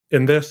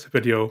In this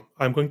video,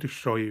 I'm going to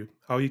show you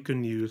how you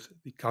can use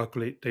the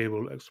calculate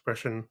table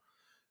expression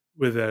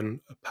within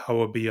a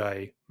Power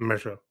BI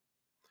measure.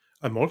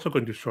 I'm also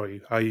going to show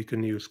you how you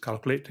can use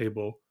calculate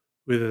table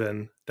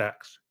within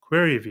DAX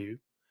Query View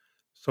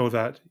so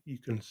that you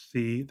can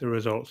see the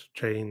results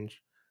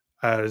change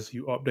as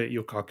you update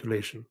your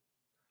calculation.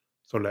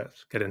 So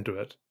let's get into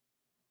it.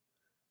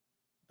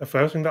 The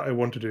first thing that I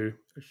want to do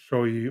is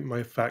show you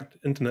my fact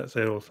internet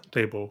sales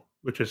table,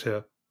 which is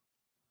here.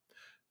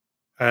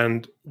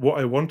 And what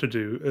I want to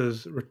do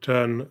is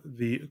return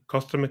the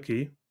customer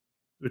key,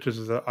 which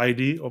is the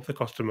ID of the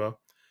customer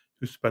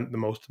who spent the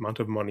most amount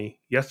of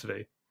money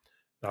yesterday.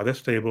 Now,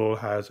 this table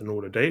has an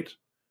order date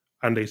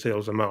and a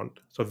sales amount.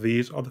 So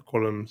these are the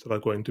columns that are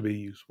going to be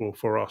useful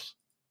for us.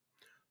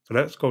 So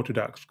let's go to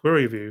DAX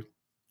Query View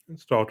and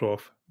start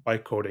off by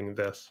coding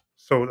this.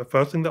 So the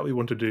first thing that we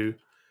want to do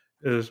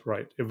is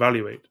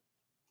evaluate.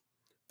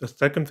 The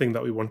second thing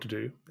that we want to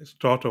do is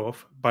start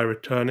off by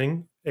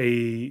returning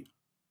a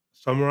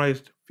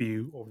summarized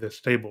view of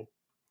this table.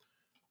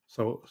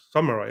 So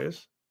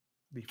summarize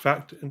the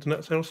fact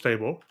internet sales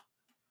table.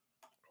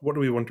 What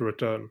do we want to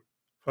return?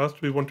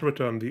 First, we want to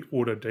return the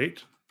order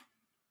date.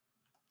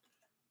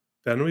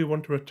 Then we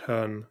want to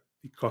return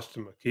the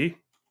customer key.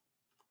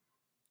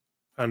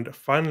 And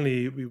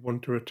finally, we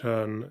want to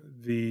return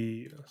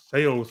the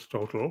sales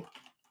total.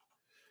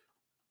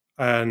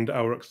 And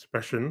our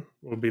expression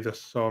will be the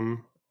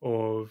sum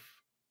of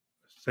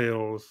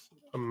sales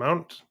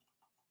amount.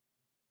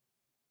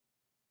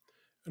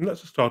 And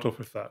let's start off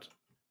with that.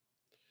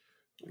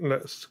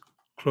 Let's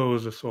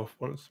close this off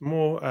once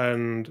more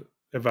and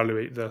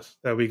evaluate this.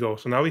 There we go.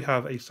 So now we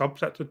have a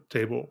subsetted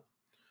table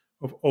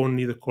of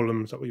only the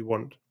columns that we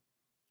want.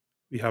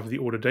 We have the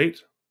order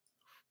date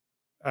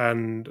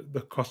and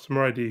the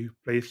customer ID who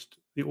placed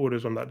the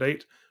orders on that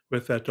date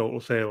with their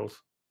total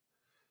sales.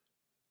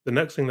 The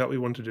next thing that we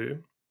want to do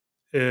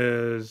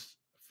is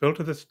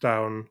filter this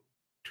down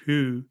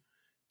to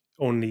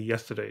only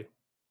yesterday.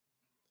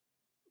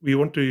 We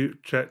want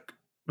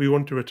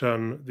to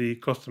return the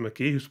customer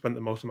key who spent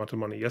the most amount of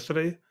money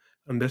yesterday,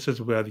 and this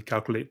is where the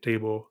calculate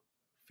table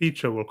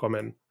feature will come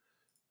in.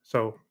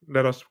 So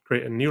let us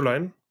create a new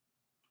line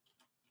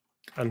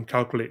and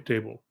calculate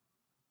table.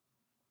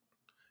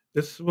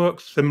 This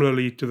works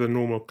similarly to the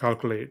normal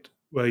calculate,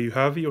 where you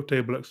have your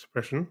table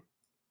expression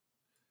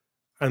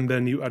and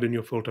then you add in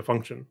your filter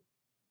function.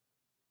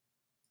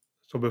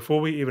 So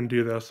before we even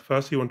do this,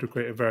 first you want to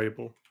create a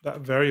variable.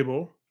 That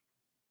variable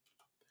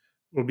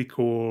will be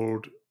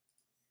called,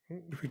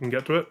 if we can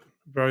get to it,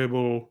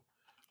 variable,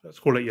 let's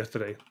call it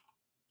yesterday.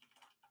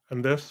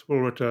 And this will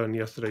return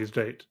yesterday's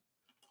date,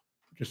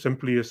 which is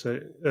simply,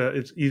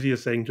 it's easy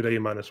as saying today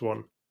minus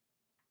 1.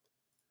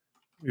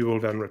 We will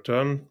then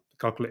return the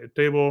calculated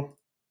table,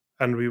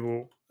 and we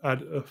will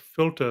add a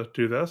filter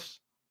to this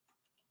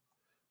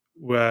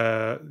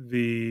where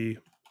the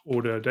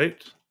order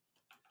date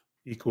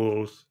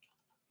equals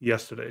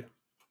yesterday.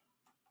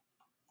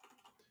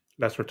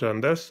 Let's return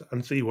this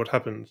and see what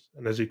happens.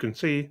 And as you can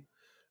see,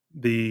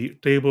 the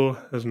table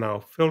has now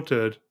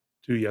filtered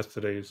to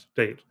yesterday's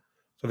date.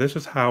 So this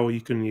is how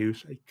you can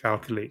use a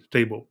calculate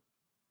table.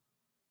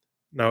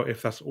 Now,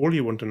 if that's all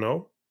you want to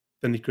know,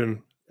 then you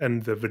can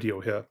end the video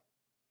here.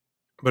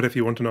 But if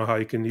you want to know how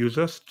you can use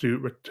this to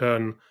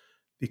return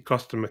the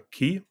customer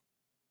key,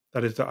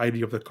 that is the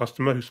ID of the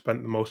customer who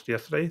spent the most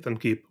yesterday, then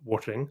keep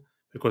watching,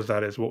 because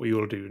that is what we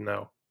will do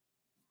now.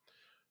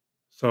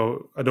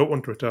 So I don't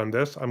want to return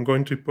this. I'm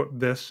going to put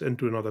this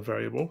into another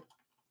variable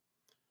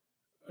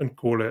and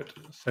call it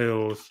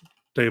sales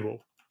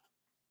table.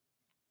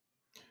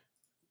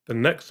 The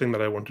next thing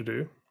that I want to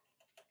do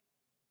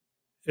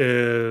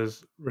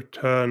is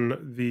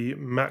return the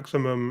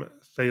maximum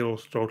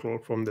sales total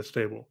from this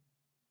table.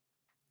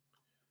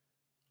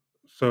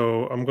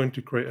 So I'm going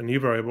to create a new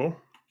variable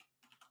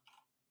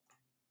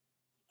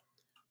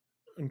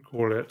and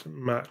call it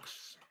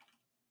max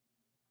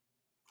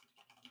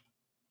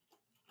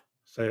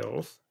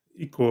sales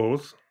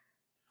equals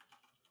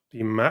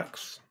the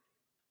max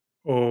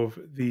of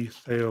the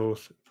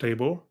sales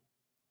table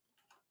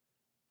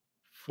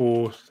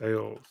for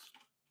sales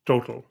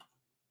total.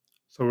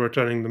 So we're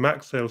returning the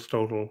max sales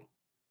total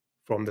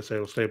from the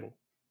sales table,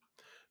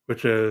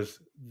 which is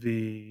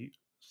the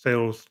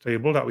sales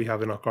table that we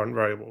have in our current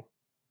variable.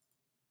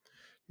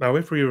 Now,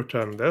 if we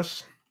return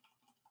this,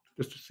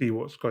 just to see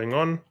what's going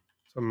on,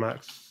 so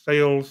max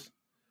sales,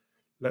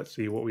 let's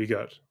see what we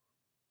get.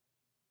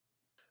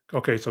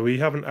 Okay, so we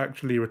haven't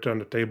actually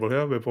returned a table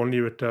here. We've only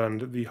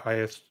returned the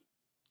highest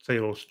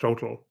sales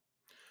total,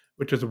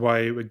 which is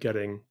why we're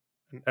getting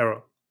an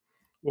error.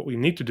 What we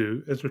need to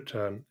do is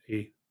return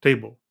a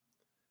table.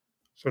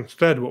 So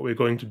instead, what we're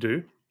going to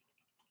do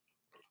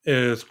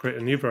is create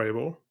a new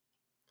variable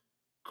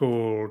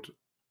called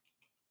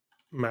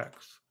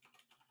max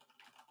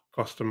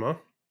customer.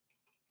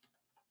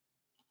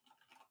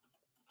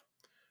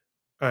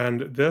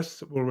 And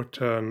this will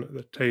return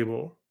the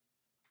table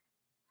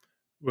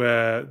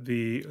where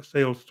the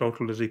sales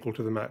total is equal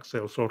to the max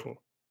sales total.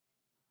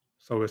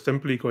 So we're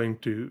simply going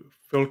to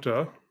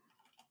filter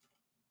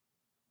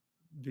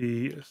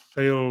the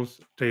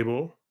sales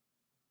table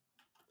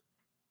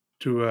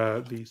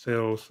to the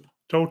sales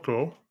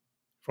total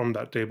from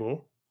that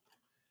table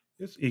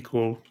is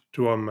equal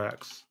to our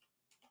max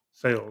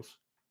sales.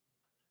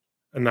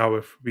 And now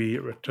if we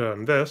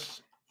return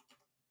this,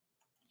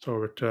 so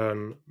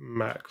return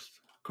max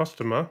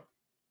customer,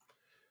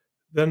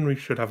 then we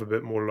should have a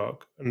bit more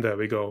luck. And there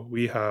we go.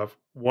 We have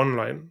one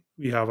line.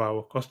 We have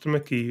our customer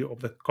key of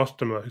the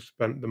customer who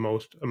spent the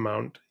most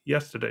amount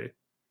yesterday.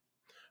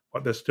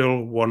 But there's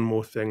still one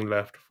more thing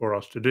left for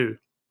us to do,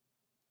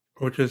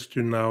 which is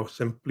to now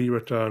simply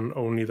return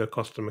only the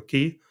customer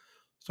key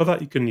so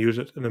that you can use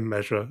it in a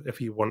measure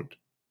if you want.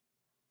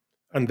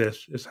 And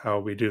this is how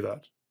we do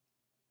that.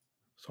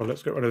 So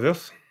let's get rid of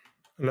this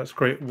and let's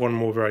create one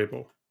more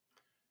variable,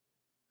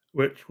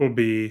 which will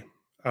be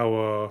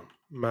our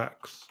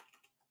max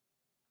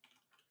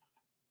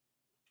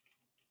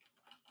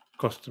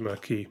customer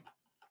key.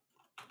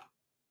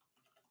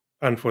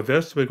 And for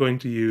this, we're going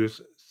to use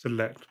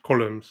select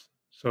columns.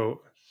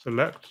 So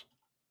select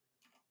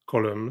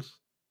columns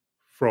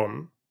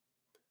from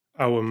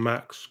our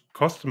max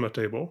customer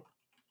table.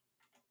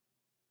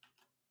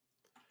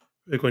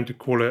 We're going to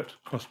call it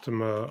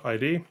customer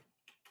ID.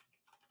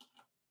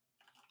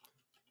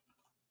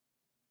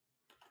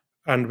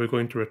 And we're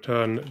going to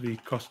return the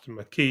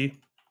customer key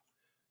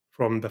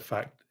from the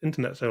fact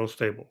internet sales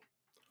table.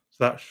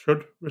 So that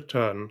should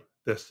return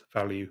this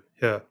value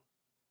here.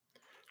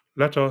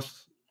 Let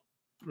us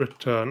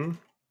return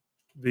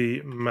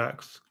the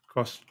max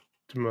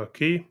customer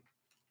key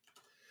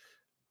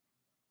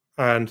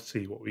and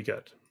see what we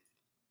get.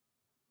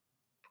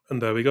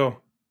 And there we go.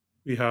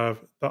 We have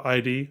the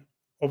ID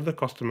of the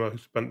customer who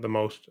spent the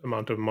most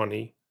amount of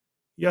money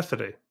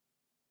yesterday.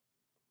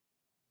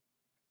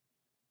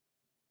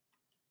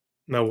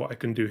 Now what I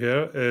can do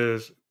here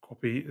is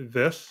copy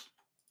this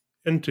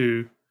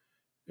into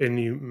a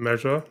new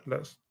measure.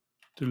 Let's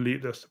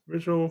delete this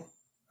visual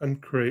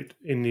and create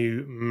a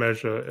new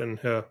measure in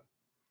here.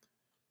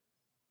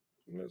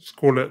 Let's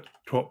call it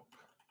top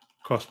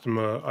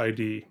customer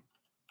ID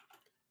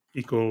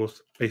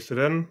equals, paste it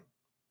in.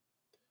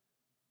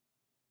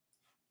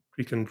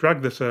 We can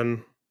drag this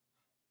in.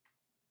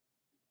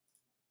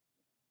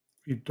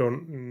 We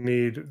don't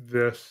need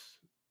this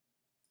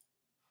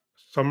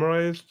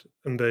summarized,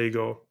 and there you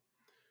go.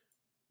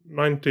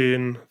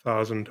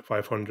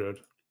 19,500,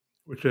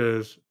 which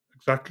is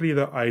exactly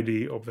the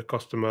ID of the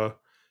customer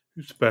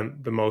who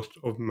spent the most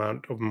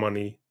amount of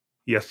money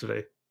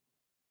yesterday.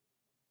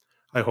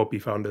 I hope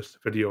you found this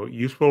video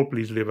useful.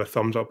 Please leave a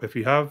thumbs up if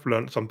you have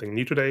learned something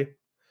new today,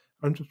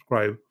 and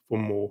subscribe for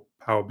more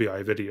Power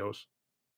BI videos.